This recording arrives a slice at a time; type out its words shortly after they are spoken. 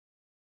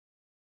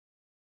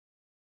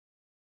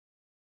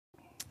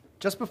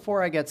just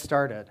before I get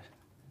started,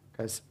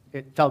 because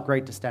it felt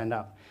great to stand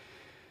up,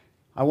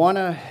 I want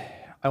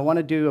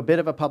to do a bit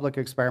of a public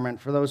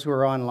experiment. For those who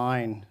are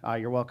online,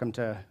 you're welcome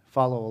to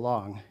follow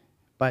along.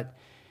 But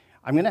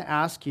I'm going to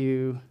ask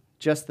you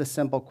just the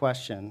simple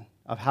question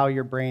of how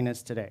your brain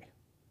is today.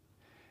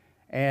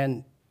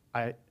 And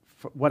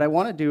what I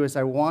want to do is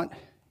I want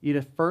you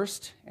to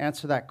first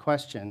answer that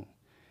question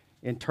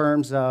in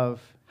terms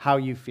of how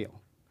you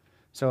feel.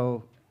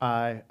 So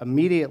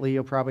immediately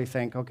you'll probably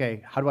think,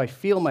 okay, how do I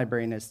feel my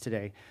brain is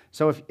today?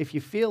 So if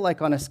you feel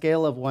like on a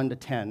scale of 1 to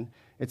 10,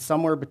 it's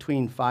somewhere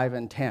between 5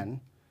 and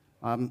 10,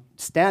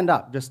 stand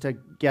up just to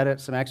get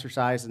it some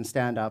exercise and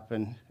stand up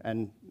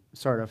and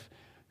sort of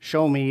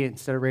show me,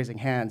 instead of raising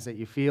hands, that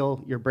you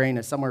feel your brain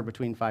is somewhere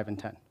between 5 and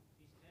 10.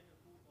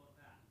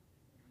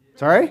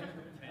 Sorry?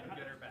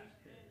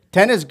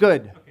 10 is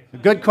good.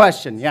 Good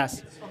question,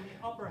 yes.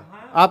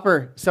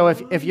 Upper. So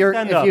if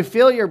you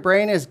feel your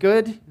brain is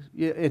good,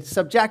 it's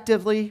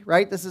subjectively,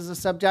 right? This is a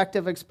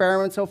subjective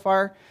experiment so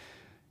far.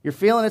 You're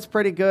feeling it's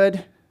pretty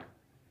good.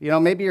 You know,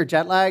 maybe you're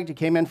jet lagged. You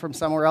came in from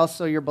somewhere else,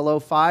 so you're below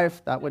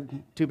 5. That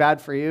would too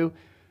bad for you.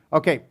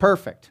 Okay,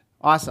 perfect.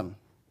 Awesome.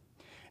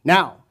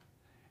 Now,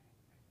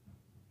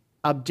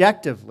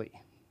 objectively,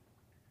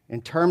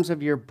 in terms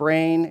of your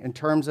brain, in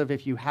terms of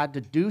if you had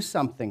to do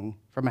something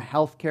from a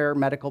healthcare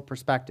medical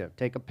perspective,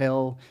 take a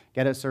pill,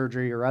 get a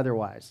surgery, or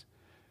otherwise,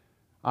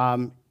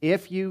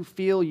 if you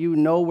feel you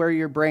know where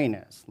your brain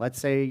is, let's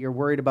say you're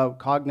worried about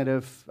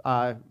cognitive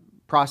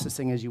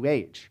processing as you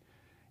age,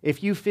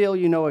 if you feel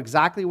you know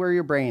exactly where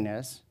your brain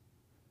is,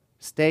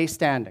 stay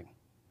standing.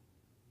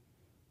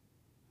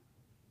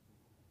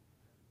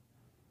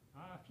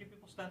 A few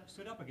people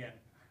stood up again.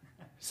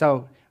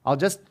 So I'll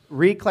just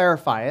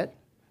re-clarify it,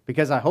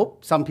 because I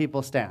hope some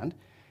people stand.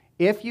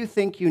 If you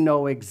think you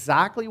know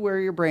exactly where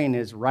your brain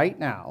is right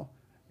now,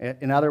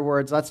 in other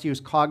words, let's use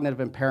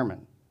cognitive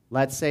impairment.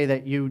 Let's say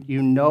that you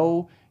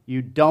know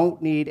you don't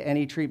need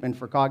any treatment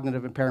for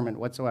cognitive impairment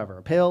whatsoever,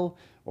 a pill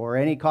or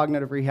any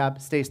cognitive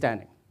rehab, stay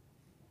standing.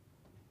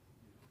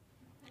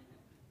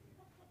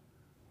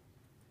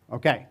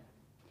 Okay.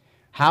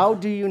 How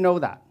do you know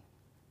that?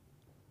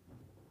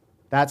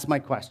 That's my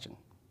question.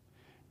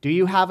 Do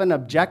you have an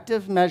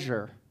objective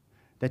measure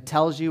that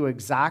tells you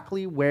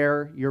exactly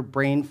where your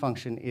brain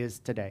function is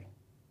today?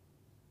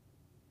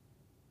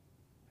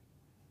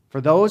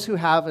 For those who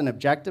have an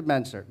objective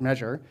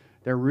measure,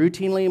 they're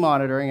routinely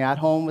monitoring at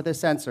home with a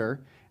sensor,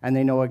 and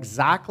they know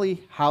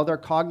exactly how their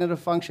cognitive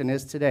function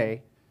is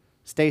today,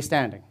 stay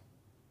standing.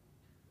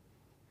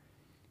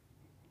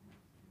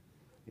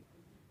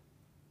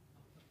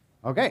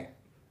 Okay,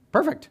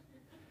 perfect.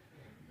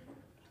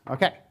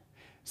 Okay,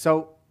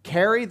 so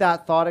carry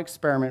that thought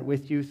experiment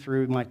with you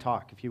through my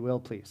talk, if you will,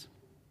 please.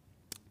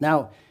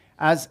 Now,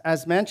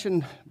 as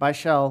mentioned by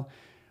Shell,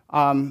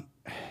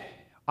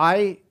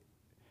 I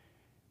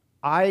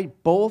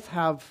both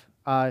have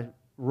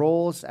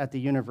roles at the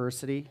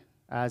university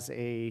as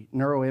a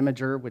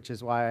neuroimager, which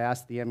is why I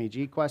asked the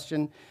MEG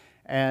question,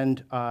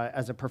 and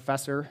as a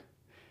professor.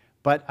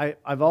 But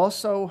I've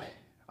also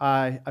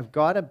I've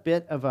got a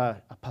bit of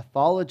a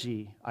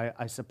pathology,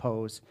 I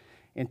suppose,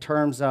 in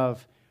terms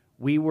of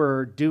we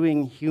were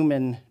doing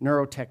human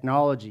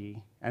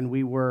neurotechnology, and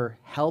we were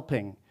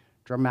helping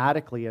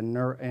dramatically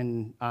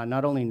in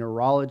not only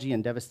neurology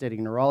and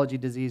devastating neurology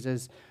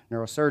diseases,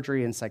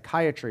 neurosurgery and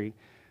psychiatry,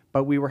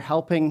 but we were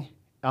helping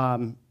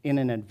in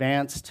an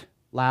advanced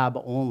lab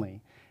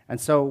only. And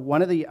so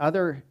one of the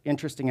other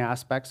interesting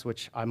aspects,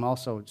 which I'm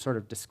also sort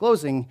of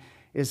disclosing,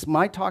 is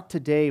my talk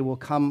today will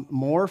come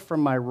more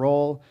from my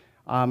role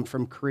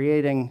from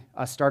creating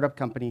a startup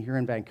company here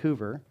in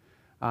Vancouver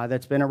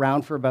that's been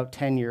around for about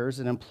 10 years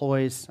and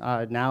employs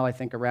now, I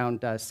think,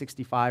 around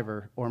 65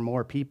 or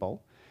more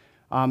people,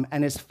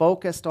 and is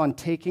focused on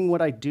taking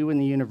what I do in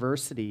the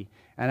university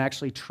and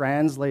actually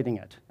translating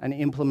it and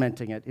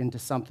implementing it into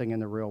something in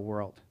the real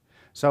world.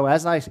 So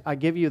as I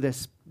give you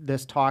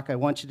this talk, I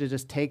want you to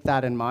just take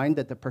that in mind,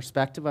 that the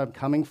perspective I'm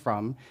coming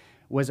from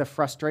was a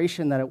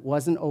frustration that it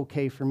wasn't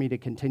okay for me to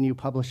continue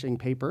publishing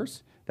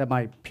papers that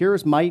my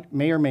peers may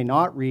or may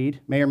not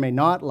read, may or may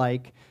not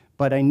like,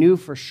 but I knew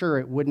for sure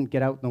it wouldn't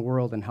get out in the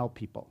world and help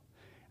people.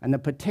 And the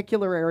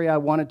particular area I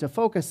wanted to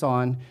focus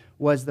on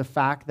was the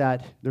fact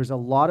that there's a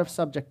lot of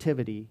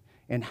subjectivity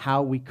in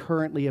how we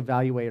currently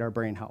evaluate our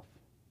brain health.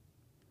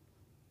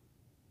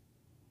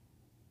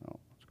 Oh,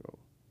 let's go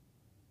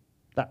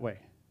that way.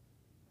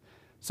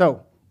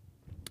 So,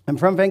 I'm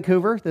from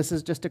Vancouver. This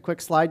is just a quick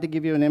slide to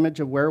give you an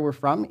image of where we're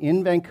from.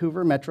 In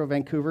Vancouver, Metro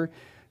Vancouver,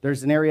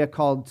 there's an area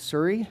called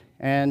Surrey,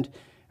 and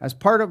as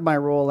part of my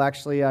role,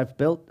 actually, I've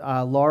built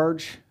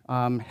large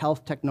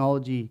health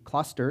technology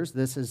clusters.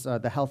 This is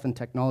the Health and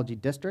Technology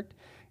District.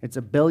 It's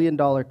a $1 billion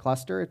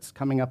cluster. It's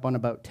coming up on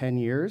about 10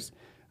 years.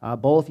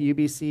 Both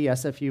UBC,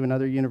 SFU, and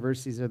other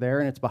universities are there,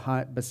 and it's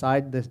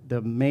beside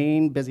the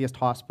main busiest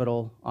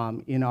hospital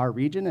in our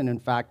region, and in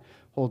fact,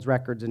 holds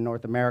records in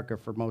North America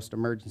for most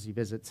emergency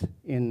visits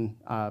in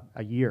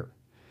a year.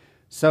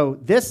 So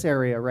this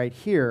area right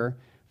here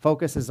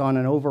focuses on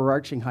an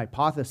overarching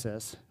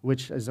hypothesis,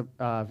 which is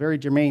very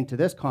germane to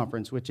this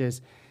conference, which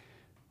is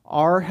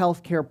our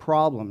healthcare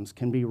problems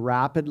can be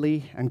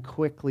rapidly and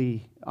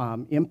quickly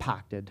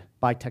impacted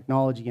by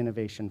technology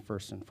innovation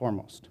first and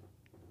foremost.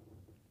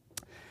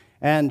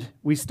 And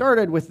we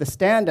started with the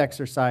stand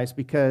exercise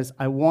because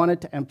I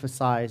wanted to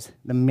emphasize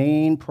the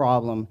main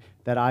problem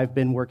that I've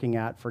been working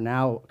at for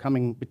now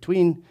coming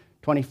between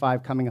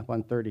 25, coming up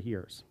on 30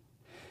 years.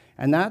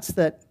 And that's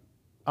that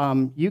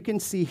you can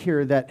see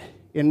here that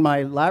in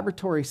my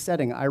laboratory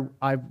setting,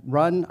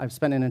 I've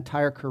spent an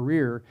entire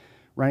career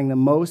running the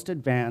most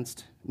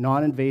advanced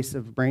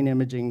non-invasive brain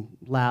imaging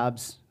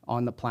labs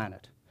on the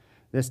planet.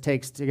 This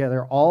takes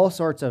together all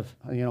sorts of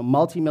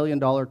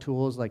multi-million-dollar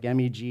tools like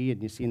MEG,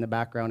 and you see in the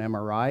background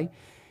MRI,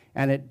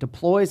 and it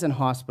deploys in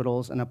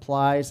hospitals and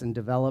applies and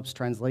develops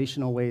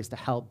translational ways to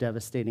help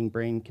devastating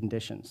brain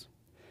conditions.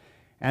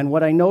 And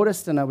what I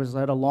noticed, and I was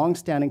at a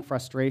long-standing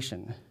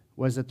frustration,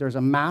 was that there's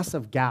a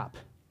massive gap.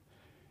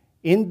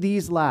 In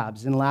these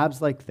labs, in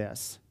labs like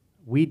this,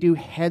 we do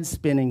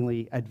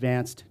head-spinningly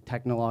advanced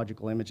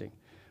technological imaging.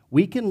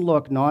 We can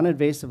look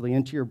non-invasively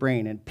into your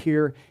brain and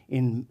peer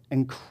in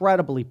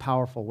incredibly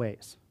powerful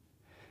ways.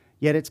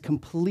 Yet it's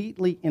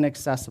completely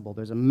inaccessible.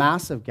 There's a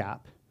massive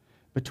gap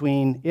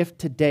between if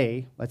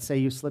today, let's say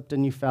you slipped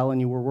and you fell and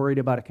you were worried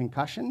about a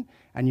concussion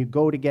and you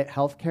go to get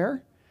health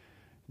care,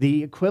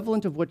 the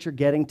equivalent of what you're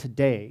getting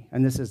today,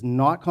 and this is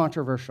not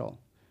controversial,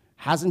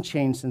 hasn't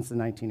changed since the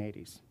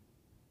 1980s.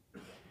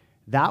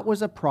 That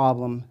was a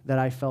problem that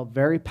I felt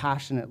very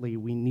passionately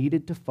we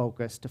needed to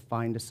focus to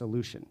find a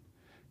solution.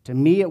 To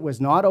me, it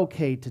was not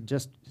okay to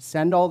just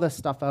send all this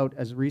stuff out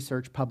as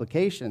research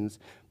publications,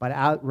 but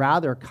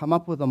rather come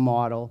up with a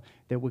model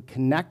that would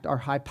connect our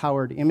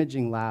high-powered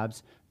imaging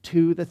labs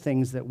to the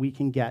things that we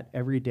can get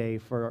every day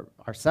for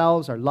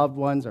ourselves, our loved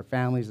ones, our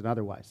families, and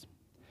otherwise.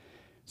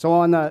 So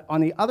on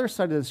the other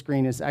side of the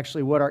screen is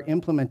actually what our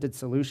implemented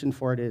solution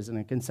for it is in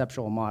a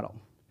conceptual model.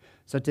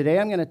 So today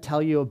I'm going to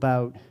tell you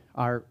about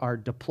our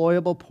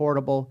deployable,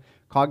 portable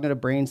cognitive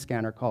brain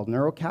scanner called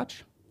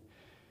NeuroCatch,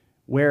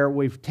 where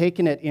we've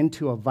taken it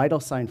into a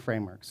vital sign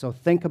framework. So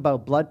think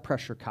about blood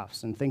pressure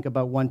cuffs, and think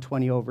about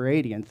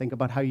 120/80, and think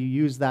about how you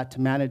use that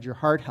to manage your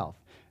heart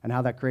health, and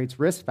how that creates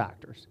risk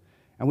factors.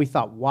 And we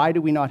thought, why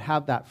do we not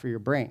have that for your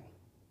brain?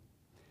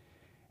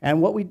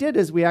 And what we did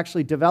is we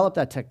actually developed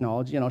that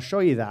technology, and I'll show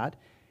you that.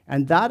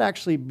 And that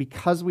actually,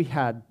 because we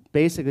had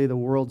basically the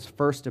world's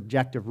first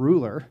objective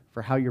ruler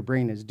for how your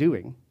brain is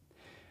doing,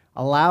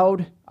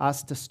 allowed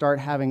us to start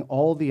having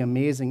all the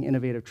amazing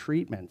innovative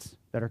treatments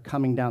that are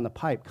coming down the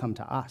pipe come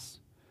to us.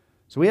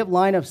 So we have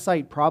line of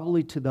sight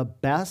probably to the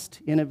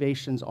best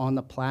innovations on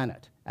the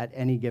planet at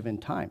any given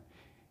time.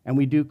 And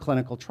we do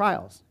clinical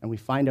trials, and we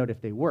find out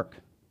if they work.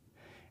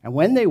 And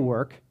when they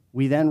work,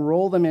 we then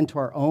roll them into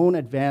our own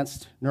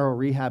advanced neuro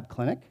rehab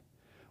clinic,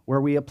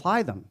 where we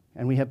apply them.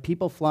 And we have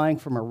people flying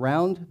from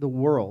around the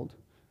world,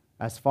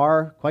 as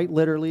far, quite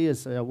literally,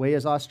 as away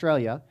as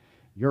Australia,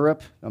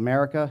 Europe,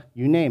 America,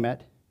 you name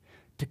it,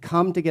 to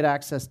come to get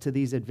access to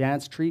these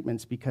advanced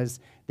treatments because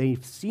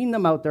they've seen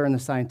them out there in the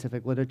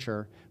scientific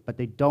literature, but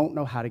they don't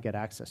know how to get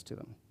access to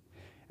them.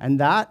 And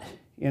that,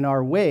 in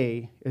our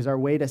way, is our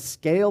way to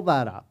scale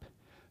that up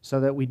so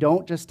that we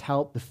don't just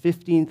help the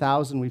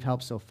 15,000 we've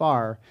helped so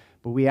far,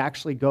 but we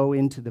actually go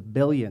into the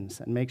billions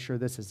and make sure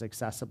this is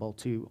accessible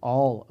to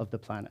all of the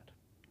planet.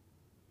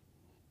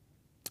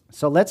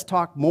 So let's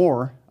talk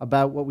more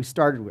about what we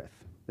started with,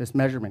 this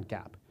measurement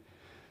gap.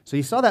 So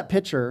you saw that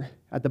picture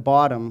at the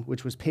bottom,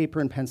 which was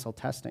paper and pencil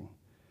testing.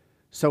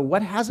 So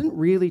what hasn't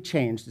really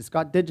changed, it's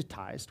got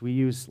digitized. We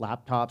use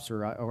laptops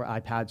or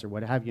iPads or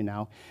what have you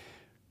now.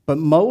 But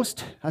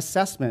most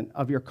assessment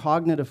of your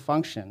cognitive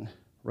function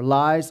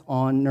relies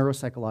on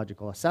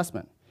neuropsychological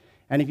assessment.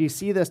 And if you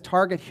see this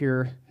target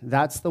here,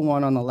 that's the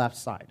one on the left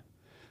side.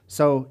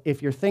 So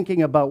if you're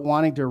thinking about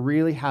wanting to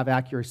really have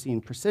accuracy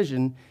and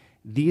precision,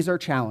 these are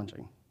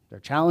challenging. They're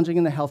challenging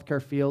in the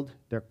healthcare field.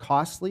 They're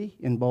costly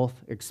in both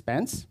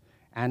expense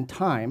and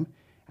time,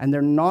 and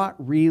they're not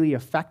really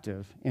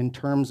effective in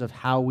terms of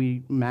how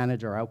we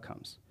manage our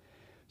outcomes.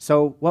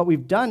 So what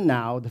we've done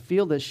now, the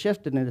field has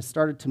shifted and it has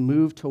started to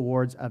move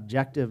towards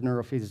objective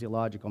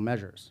neurophysiological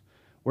measures,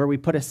 where we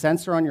put a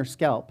sensor on your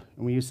scalp,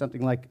 and we use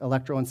something like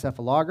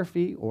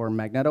electroencephalography or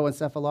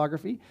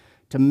magnetoencephalography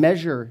to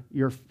measure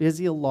your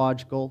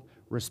physiological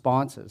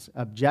responses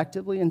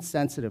objectively and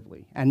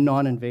sensitively and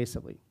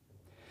non-invasively.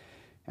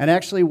 And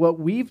actually what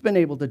we've been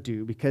able to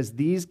do, because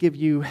these give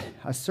you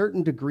a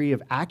certain degree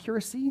of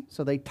accuracy,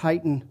 so they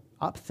tighten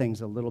up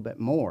things a little bit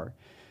more,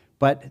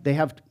 but they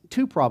have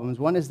two problems.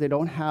 One is they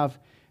don't have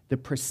the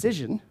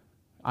precision,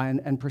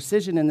 and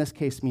precision in this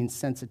case means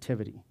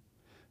sensitivity.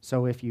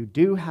 So if you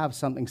do have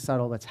something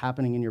subtle that's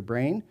happening in your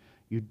brain,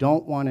 you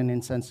don't want an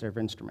insensitive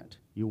instrument.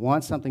 You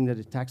want something that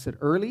detects it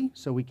early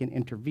so we can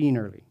intervene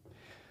early.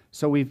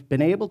 So we've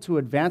been able to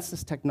advance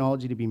this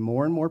technology to be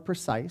more and more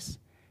precise,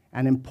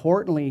 and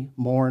importantly,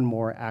 more and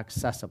more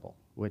accessible,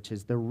 which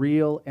is the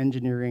real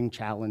engineering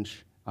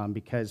challenge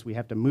because we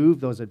have to move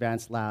those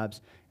advanced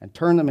labs and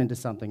turn them into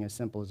something as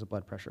simple as a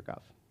blood pressure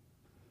cuff.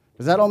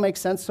 Does that all make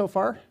sense so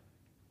far?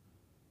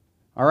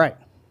 All right.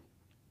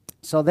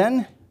 So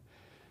then,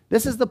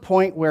 this is the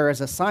point where,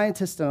 as a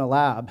scientist in a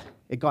lab,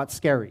 it got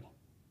scary,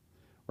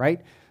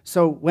 right?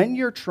 So when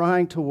you're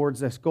trying towards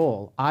this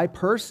goal, I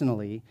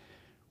personally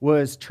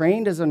was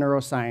trained as a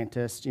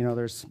neuroscientist. You know,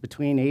 there's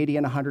between 80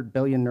 and 100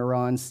 billion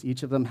neurons.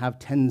 Each of them have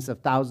tens of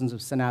thousands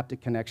of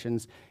synaptic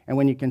connections. And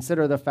when you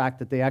consider the fact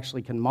that they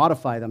actually can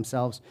modify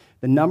themselves,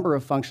 the number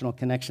of functional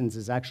connections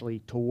is actually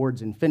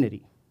towards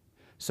infinity.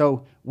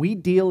 So we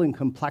deal in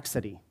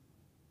complexity,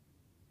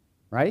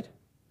 right?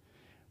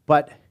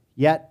 But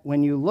yet,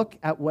 when you look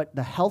at what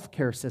the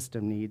healthcare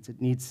system needs,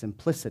 it needs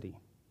simplicity.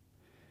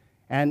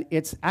 And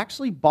it's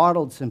actually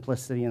bottled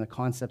simplicity in the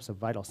concepts of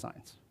vital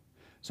signs.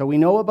 So we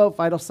know about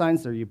vital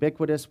signs, they're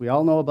ubiquitous. We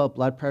all know about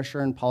blood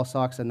pressure and pulse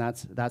ox and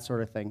that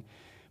sort of thing.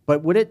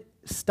 But would it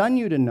stun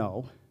you to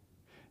know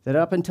that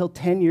up until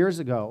 10 years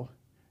ago,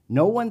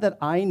 no one that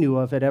I knew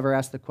of had ever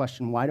asked the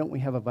question, why don't we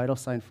have a vital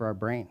sign for our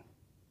brain?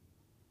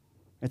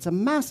 It's a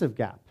massive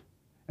gap.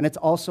 And it's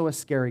also a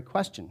scary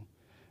question.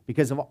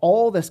 Because of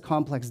all this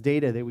complex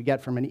data that we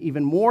get from an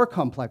even more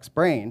complex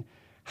brain,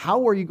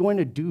 how are you going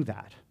to do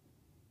that?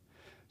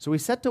 So we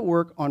set to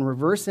work on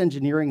reverse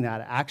engineering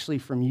that actually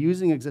from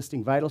using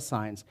existing vital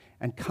signs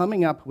and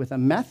coming up with a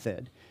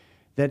method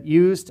that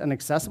used an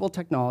accessible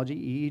technology,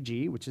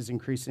 EEG, which is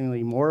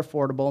increasingly more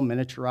affordable,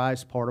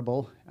 miniaturized,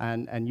 portable,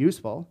 and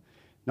useful,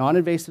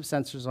 non-invasive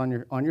sensors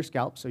on your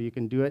scalp, so you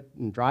can do it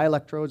in dry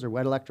electrodes or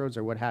wet electrodes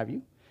or what have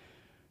you.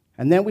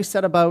 And then we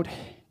set about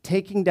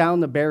taking down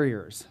the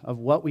barriers of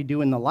what we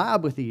do in the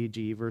lab with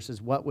EEG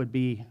versus what would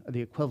be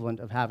the equivalent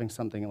of having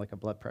something like a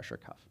blood pressure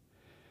cuff.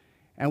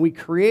 And we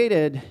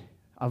created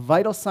a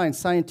vital sign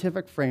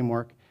scientific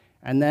framework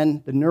and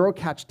then the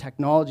NeuroCatch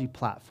technology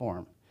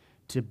platform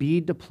to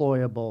be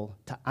deployable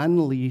to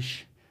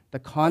unleash the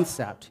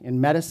concept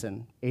in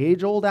medicine,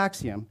 age-old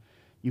axiom,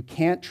 you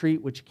can't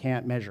treat what you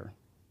can't measure.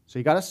 So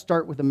you got to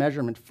start with the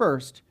measurement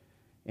first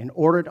in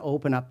order to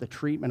open up the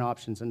treatment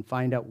options and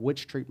find out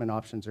which treatment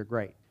options are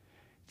great.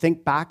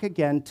 Think back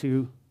again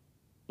to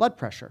blood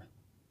pressure.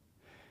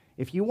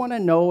 If you want to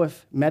know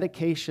if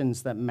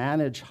medications that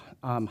manage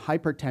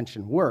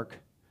hypertension work,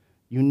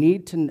 you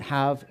need to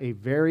have a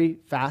very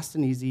fast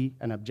and easy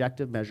and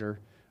objective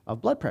measure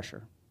of blood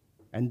pressure.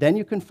 And then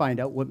you can find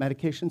out what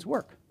medications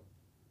work.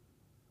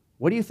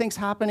 What do you think's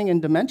happening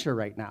in dementia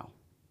right now?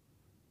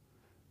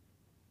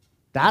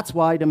 That's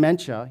why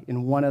dementia,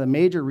 in one of the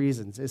major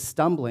reasons, is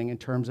stumbling in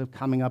terms of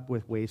coming up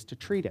with ways to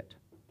treat it.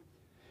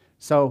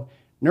 So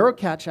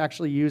NeuroCatch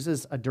actually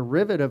uses a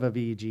derivative of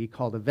EEG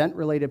called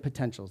event-related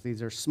potentials.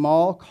 These are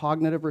small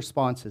cognitive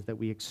responses that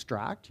we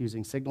extract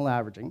using signal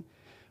averaging.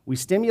 We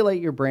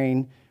stimulate your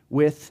brain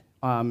with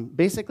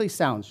basically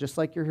sounds, just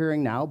like you're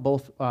hearing now,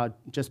 both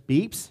just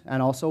beeps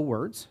and also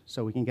words,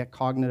 so we can get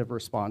cognitive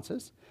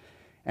responses.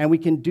 And we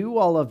can do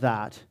all of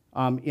that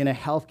in a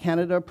Health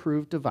Canada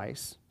approved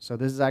device. So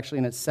this is actually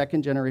in its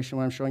second generation,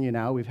 what I'm showing you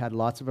now. We've had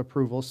lots of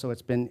approvals, so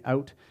it's been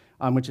out,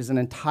 which is an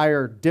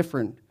entire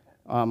different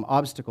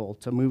obstacle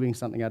to moving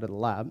something out of the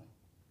lab.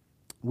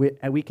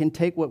 And we can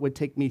take what would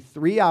take me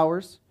 3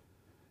 hours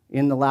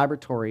in the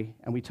laboratory,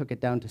 and we took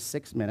it down to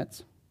 6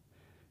 minutes.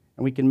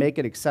 And we can make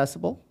it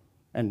accessible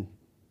and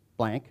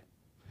blank.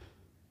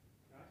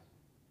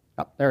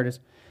 Oh, there it is.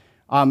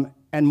 And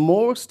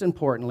most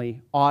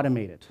importantly,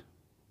 automated.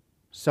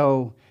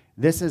 So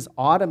this is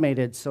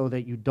automated so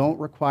that you don't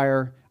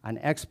require an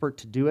expert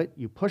to do it.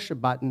 You push a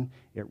button,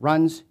 it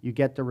runs, you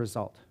get the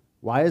result.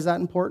 Why is that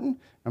important?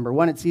 Number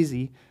one, it's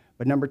easy.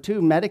 But number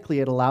two, medically,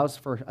 it allows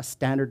for a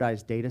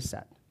standardized data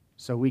set.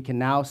 So we can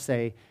now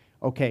say,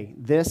 okay,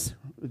 this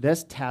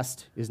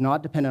test is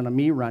not dependent on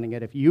me running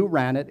it. If you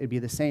ran it, it'd be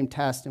the same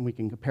test, and we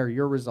can compare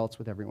your results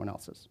with everyone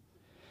else's.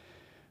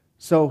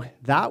 So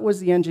that was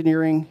the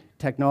engineering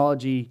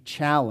technology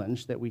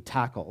challenge that we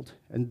tackled.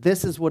 And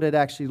this is what it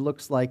actually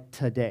looks like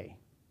today,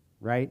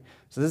 right?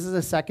 So this is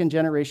a second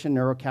generation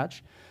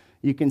NeuroCatch.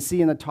 You can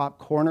see in the top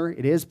corner,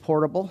 it is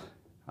portable.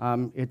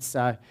 It's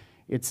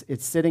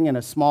sitting in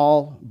a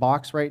small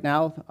box right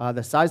now.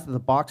 The size of the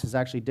box is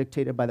actually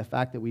dictated by the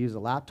fact that we use a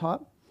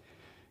laptop.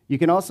 You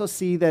can also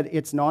see that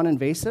it's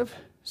non-invasive.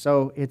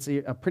 So it's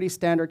a pretty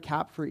standard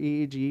cap for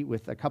EEG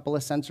with a couple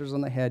of sensors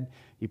on the head.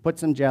 You put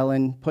some gel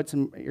in, put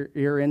some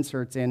ear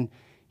inserts in,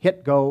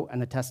 hit go, and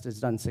the test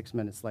is done 6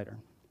 minutes later.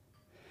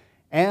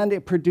 And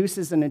it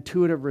produces an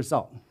intuitive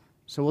result.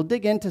 So we'll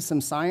dig into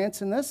some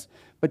science in this,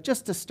 but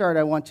just to start,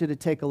 I want you to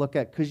take a look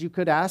at, because you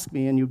could ask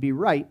me, and you'd be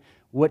right,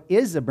 what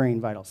is a brain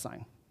vital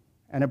sign?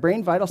 And a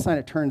brain vital sign,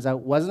 it turns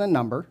out, wasn't a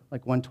number,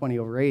 like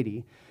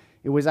 120/80.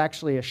 It was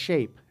actually a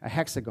shape, a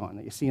hexagon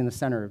that you see in the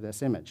center of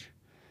this image.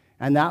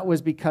 And that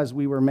was because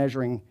we were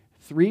measuring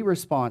 3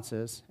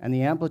 responses and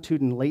the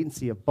amplitude and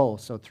latency of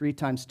both. So 3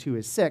 times 2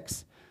 is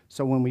 6.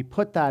 So when we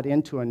put that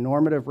into a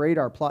normative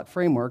radar plot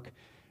framework,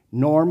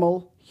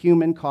 normal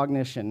human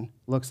cognition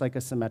looks like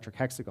a symmetric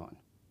hexagon.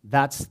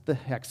 That's the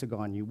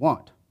hexagon you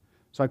want.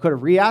 So I could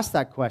have re-asked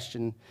that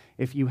question: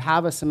 if you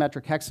have a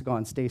symmetric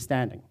hexagon, stay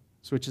standing.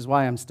 So which is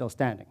why I'm still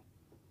standing.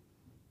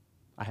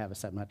 I have a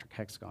symmetric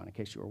hexagon, in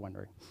case you were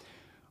wondering.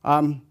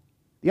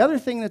 The other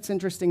thing that's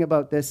interesting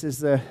about this is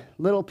the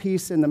little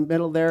piece in the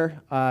middle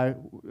there,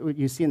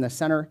 you see in the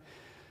center,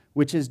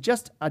 which is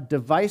just a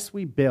device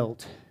we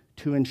built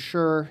to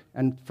ensure,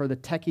 and for the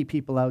techie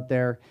people out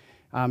there,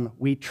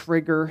 we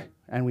trigger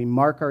and we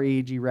mark our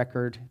EEG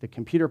record. The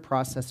computer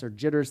processor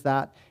jitters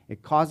that.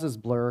 It causes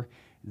blur.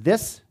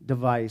 This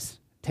device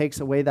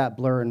takes away that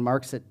blur and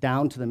marks it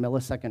down to the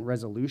millisecond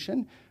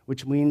resolution,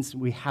 which means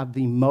we have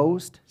the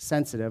most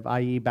sensitive,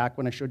 i.e. back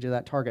when I showed you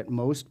that target,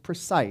 most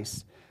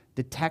precise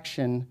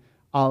detection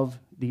of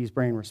these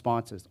brain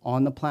responses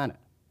on the planet.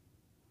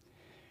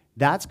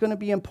 That's going to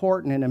be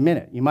important in a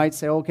minute. You might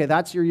say, okay,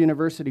 that's your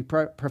university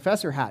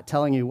professor hat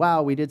telling you,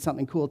 wow, we did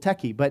something cool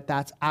techie, but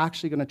that's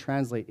actually going to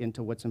translate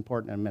into what's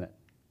important in a minute.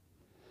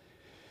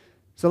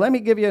 So let me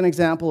give you an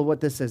example of what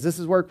this is. This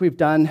is work we've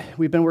done.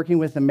 We've been working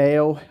with the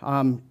Mayo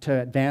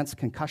to advance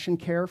concussion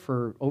care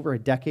for over a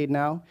decade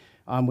now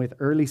with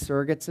early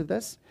surrogates of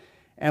this.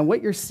 And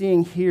what you're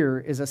seeing here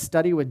is a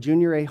study with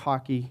junior A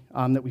hockey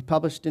that we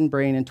published in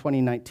Brain in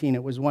 2019.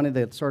 It was one of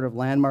the sort of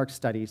landmark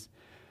studies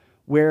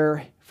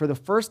where, for the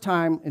first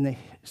time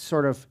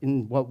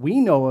in what we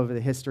know of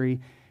the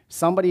history,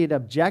 somebody had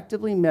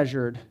objectively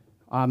measured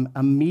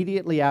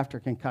immediately after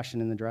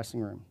concussion in the dressing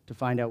room to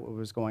find out what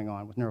was going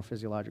on with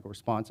neurophysiological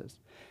responses.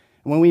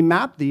 And when we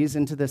map these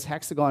into this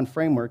hexagon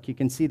framework, you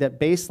can see that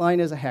baseline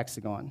is a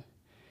hexagon.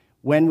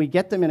 When we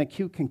get them in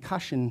acute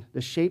concussion,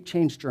 the shape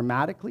changed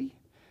dramatically,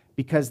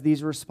 because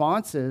these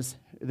responses,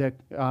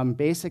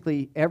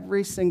 basically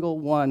every single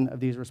one of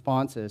these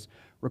responses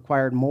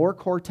required more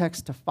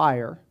cortex to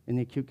fire in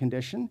the acute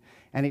condition,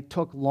 and it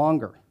took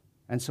longer.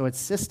 And so it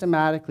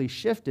systematically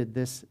shifted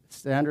this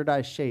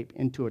standardized shape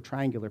into a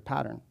triangular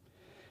pattern.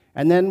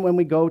 And then when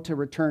we go to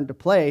return to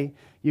play,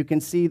 you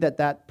can see that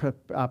that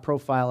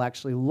profile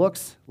actually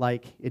looks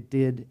like it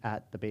did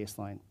at the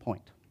baseline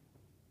point.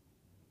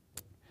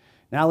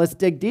 Now let's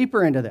dig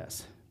deeper into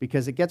this,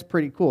 because it gets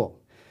pretty cool.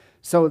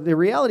 So the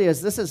reality is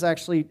this is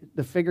actually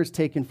the figures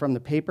taken from the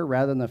paper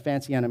rather than the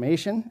fancy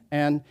animation.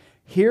 And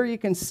here you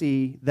can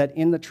see that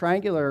in the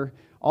triangular,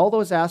 all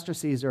those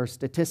asterisks are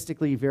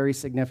statistically very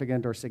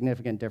significant or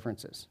significant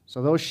differences.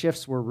 So those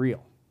shifts were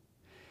real.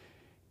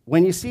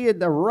 When you see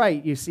at the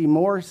right, you see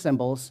more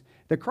symbols.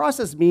 The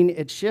crosses mean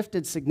it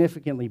shifted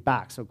significantly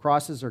back, so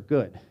crosses are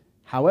good.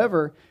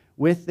 However,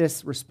 with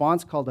this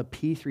response called a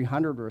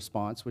P300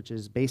 response, which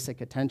is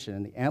basic attention,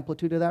 and the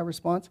amplitude of that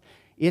response,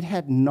 it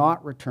had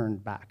not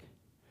returned back.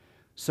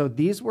 So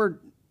these were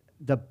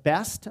the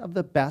best of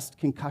the best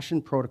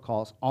concussion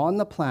protocols on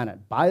the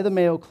planet by the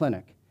Mayo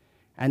Clinic,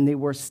 and they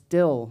were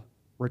still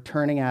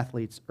returning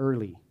athletes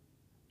early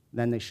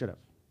than they should have.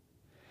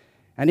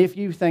 And if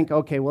you think,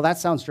 okay, well, that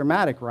sounds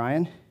dramatic,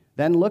 Ryan,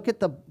 then look at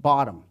the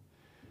bottom.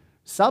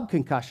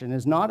 Subconcussion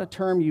is not a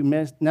term you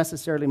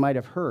necessarily might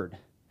have heard.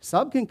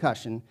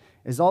 Subconcussion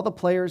is all the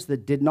players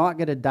that did not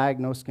get a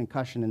diagnosed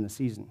concussion in the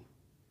season.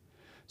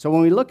 So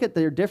when we look at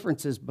their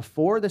differences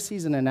before the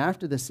season and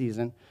after the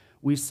season,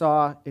 we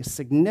saw a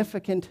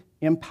significant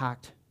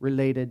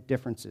impact-related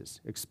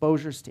differences,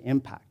 exposures to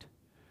impact.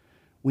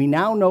 We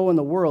now know in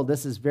the world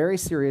this is very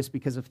serious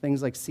because of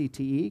things like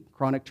CTE,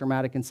 chronic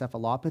traumatic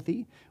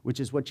encephalopathy, which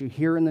is what you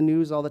hear in the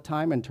news all the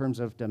time in terms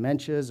of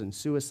dementias and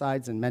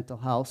suicides and mental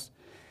health.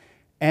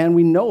 And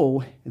we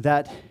know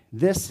that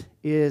this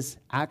is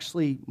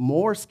actually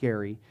more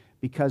scary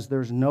because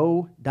there's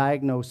no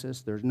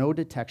diagnosis, there's no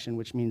detection,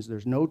 which means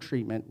there's no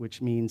treatment,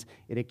 which means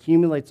it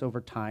accumulates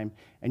over time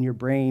and your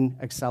brain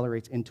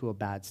accelerates into a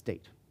bad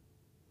state.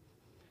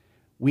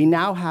 We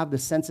now have the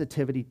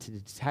sensitivity to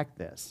detect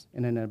this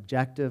in an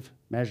objective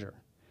measure.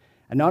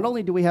 And not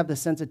only do we have the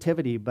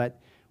sensitivity,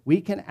 but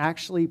we can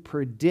actually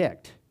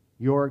predict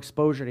your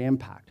exposure to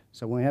impact.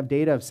 So when we have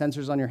data of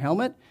sensors on your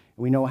helmet,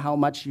 and we know how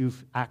much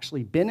you've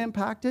actually been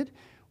impacted,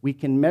 we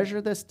can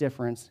measure this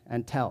difference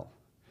and tell.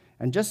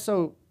 And just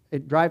so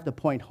it drives the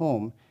point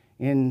home,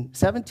 in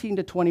 17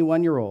 to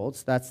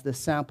 21-year-olds, that's this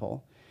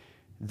sample,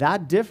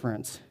 that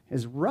difference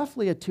is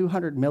roughly a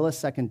 200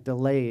 millisecond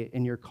delay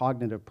in your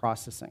cognitive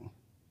processing,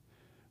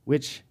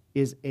 which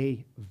is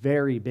a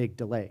very big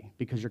delay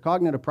because your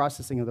cognitive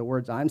processing of the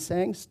words I'm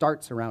saying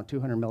starts around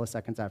 200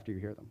 milliseconds after you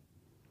hear them.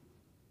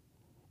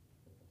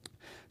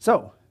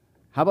 So,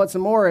 how about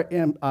some more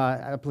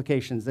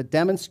applications that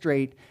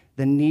demonstrate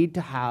the need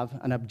to have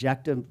an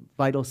objective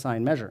vital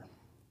sign measure?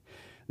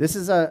 This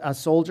is a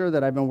soldier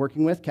that I've been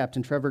working with,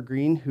 Captain Trevor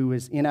Green, who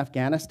was in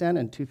Afghanistan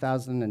in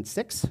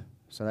 2006,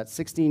 so that's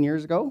 16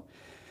 years ago,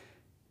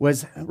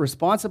 was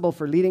responsible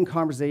for leading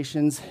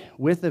conversations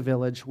with the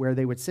village where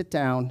they would sit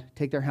down,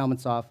 take their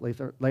helmets off, lay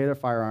their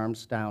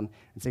firearms down,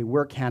 and say,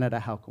 "We're Canada,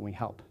 how can we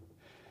help?"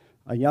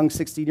 A young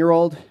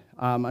 16-year-old,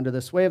 under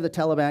the sway of the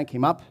Taliban,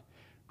 came up,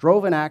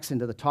 drove an axe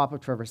into the top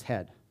of Trevor's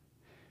head,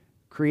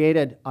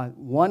 created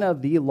one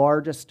of the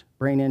largest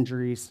brain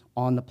injuries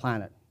on the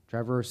planet.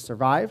 Trevor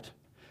survived,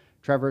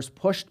 Trevor's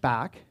pushed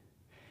back,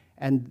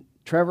 and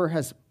Trevor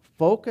has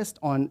focused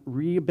on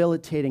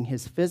rehabilitating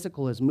his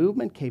physical, his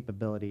movement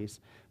capabilities,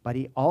 but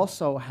he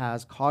also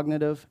has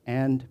cognitive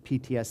and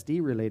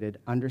PTSD-related,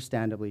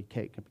 understandably,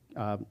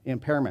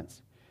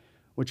 impairments.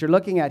 What you're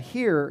looking at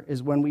here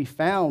is when we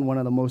found one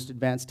of the most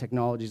advanced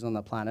technologies on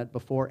the planet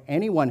before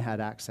anyone had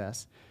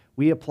access.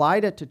 We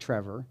applied it to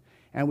Trevor,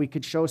 and we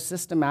could show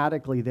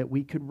systematically that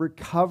we could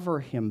recover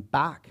him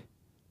back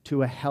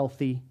to a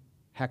healthy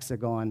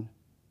hexagon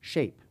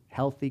shape,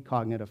 healthy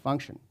cognitive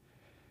function.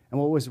 And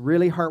what was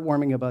really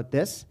heartwarming about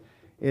this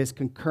is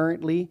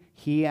concurrently,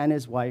 he and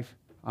his wife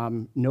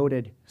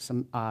noted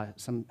some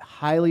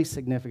highly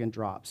significant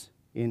drops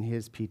in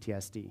his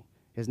PTSD.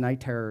 His night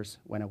terrors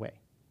went away.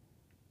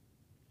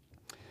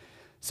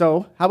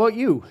 So how about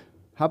you?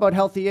 How about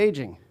healthy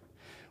aging?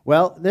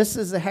 Well, this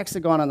is the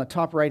hexagon on the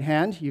top right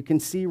hand. You can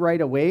see right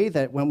away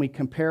that when we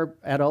compare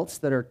adults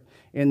that are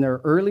in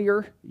their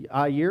earlier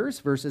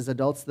years versus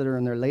adults that are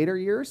in their later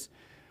years,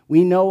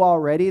 we know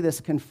already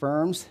this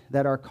confirms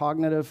that our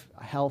cognitive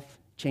health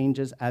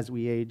changes as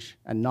we age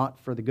and not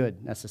for the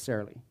good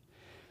necessarily.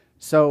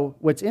 So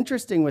what's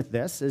interesting with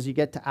this is you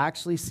get to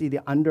actually see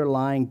the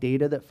underlying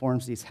data that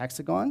forms these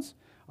hexagons.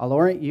 I'll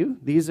orient you.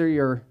 These are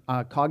your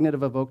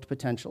cognitive evoked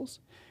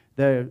potentials.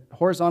 The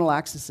horizontal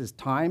axis is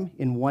time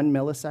in 1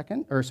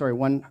 millisecond, or sorry,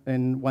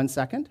 in 1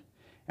 second.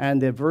 And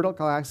the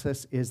vertical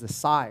axis is the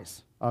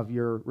size of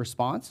your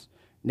response.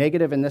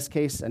 Negative, in this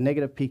case, a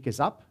negative peak is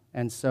up.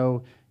 And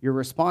so your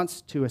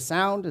response to a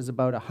sound is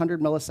about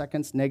 100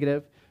 milliseconds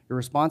negative. Your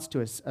response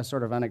to a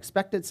sort of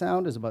unexpected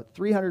sound is about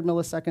 300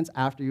 milliseconds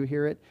after you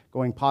hear it,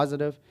 going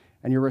positive.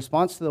 And your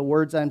response to the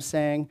words I'm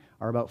saying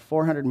are about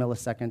 400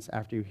 milliseconds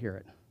after you hear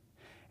it.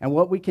 And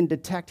what we can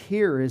detect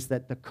here is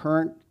that the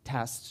current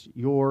tests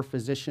your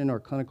physician or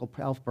clinical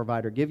health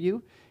provider give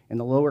you in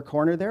the lower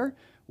corner there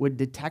would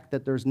detect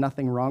that there's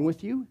nothing wrong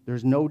with you.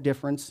 There's no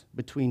difference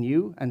between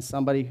you and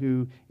somebody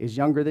who is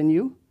younger than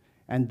you.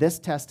 And this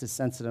test is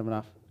sensitive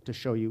enough to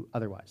show you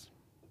otherwise.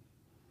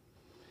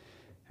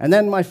 And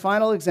then my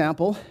final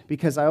example,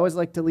 because I always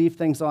like to leave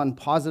things on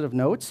positive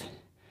notes,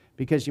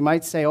 because you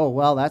might say, oh,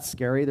 well, that's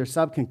scary. There's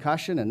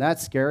subconcussion, and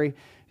that's scary.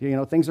 You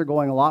know, things are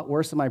going a lot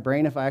worse in my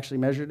brain if I actually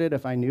measured it,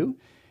 if I knew.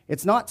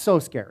 It's not so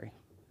scary.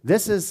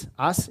 This is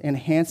us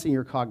enhancing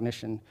your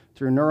cognition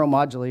through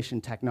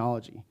neuromodulation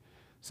technology.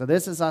 So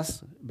this is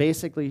us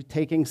basically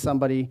taking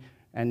somebody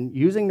and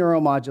using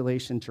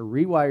neuromodulation to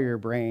rewire your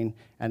brain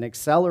and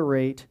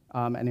accelerate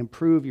and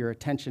improve your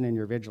attention and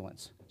your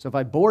vigilance. So if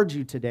I bored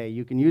you today,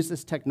 you can use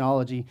this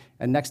technology,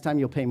 and next time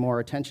you'll pay more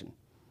attention.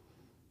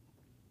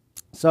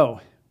 So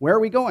where are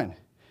we going?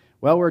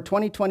 Well, we're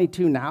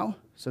 2022 now,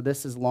 so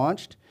this is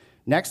launched.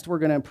 Next, we're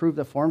going to improve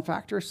the form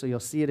factor, so you'll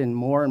see it in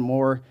more and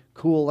more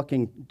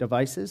cool-looking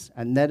devices,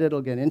 and then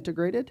it'll get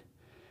integrated.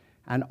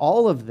 And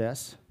all of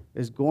this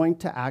is going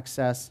to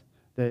access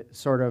the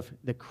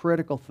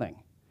critical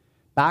thing.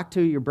 Back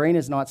to your brain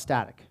is not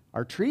static.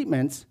 Our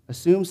treatments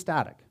assume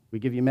static. We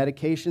give you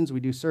medications, we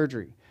do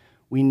surgery.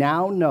 We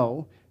now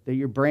know that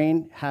your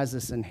brain has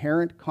this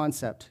inherent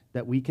concept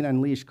that we can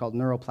unleash called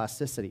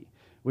neuroplasticity,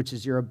 which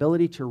is your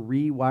ability to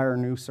rewire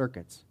new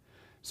circuits.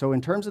 So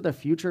in terms of the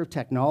future of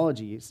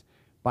technologies,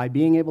 by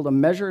being able to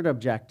measure it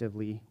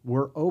objectively,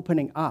 we're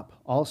opening up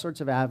all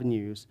sorts of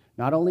avenues,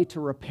 not only to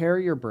repair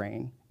your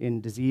brain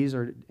in disease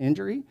or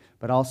injury,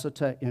 but also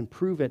to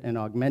improve it and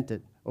augment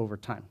it over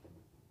time.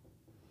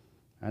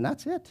 And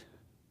that's it.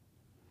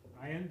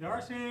 Ryan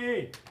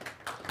Darcy.